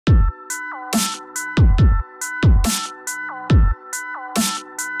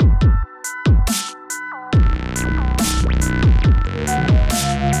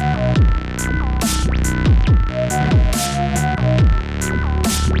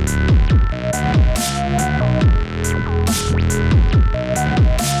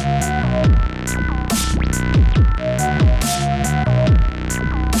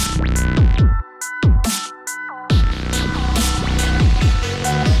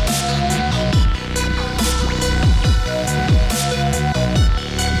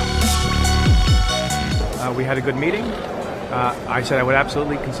had a good meeting. I said I would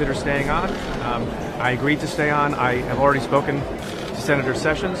absolutely consider staying on. I agreed to stay on. I have already spoken to Senator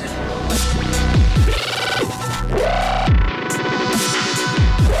Sessions.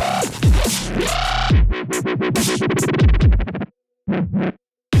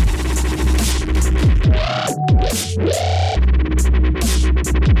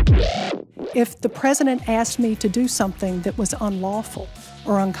 If the president asked me to do something that was unlawful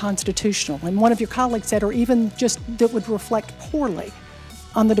or unconstitutional, and one of your colleagues said, or even just that would reflect poorly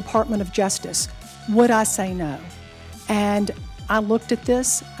on the Department of Justice, would I say no? And I looked at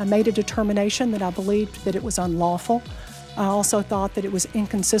this, I made a determination that I believed that it was unlawful. I also thought that it was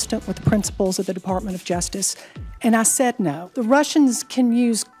inconsistent with the principles of the Department of Justice, and I said no. The Russians can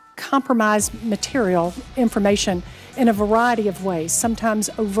use compromised material, information, in a variety of ways, sometimes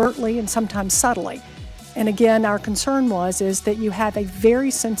overtly and sometimes subtly. And again, our concern is that you have a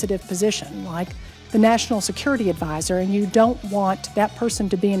very sensitive position, like the National Security Advisor, and you don't want that person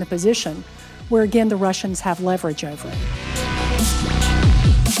to be in a position where, again, the Russians have leverage over it.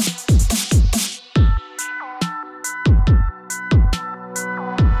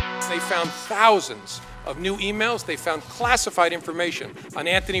 They found thousands of new emails. They found classified information on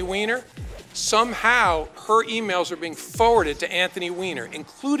Anthony Weiner. Somehow, her emails are being forwarded to Anthony Weiner,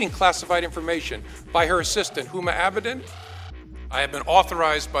 including classified information by her assistant, Huma Abedin. I have been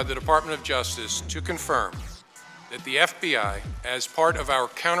authorized by the Department of Justice to confirm that the FBI, as part of our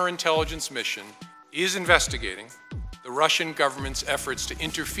counterintelligence mission, is investigating the Russian government's efforts to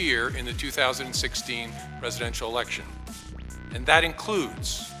interfere in the 2016 presidential election. And that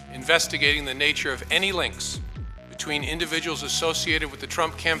includes investigating the nature of any links between individuals associated with the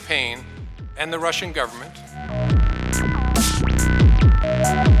Trump campaign and the Russian government.